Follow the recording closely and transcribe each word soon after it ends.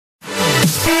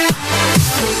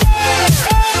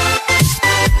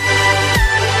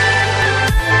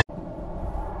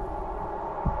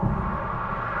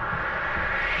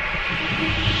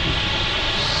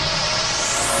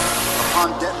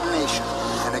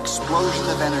explosion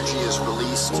of energy is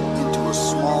released into a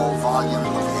small volume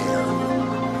of air.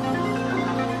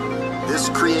 This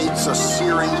creates a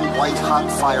searing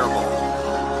white-hot fireball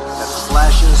that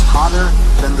flashes hotter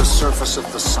than the surface of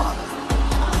the sun.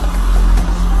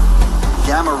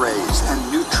 Gamma rays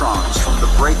and neutrons from the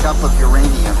breakup of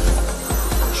uranium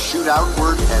shoot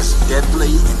outward as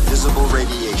deadly, invisible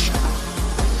radiation.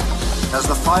 As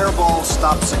the fireball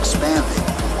stops expanding,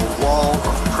 a wall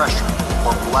of pressure,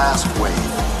 or blast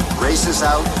wave, races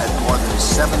out at more than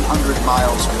 700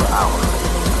 miles per hour.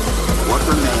 What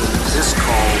remains is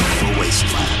called a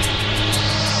wasteland.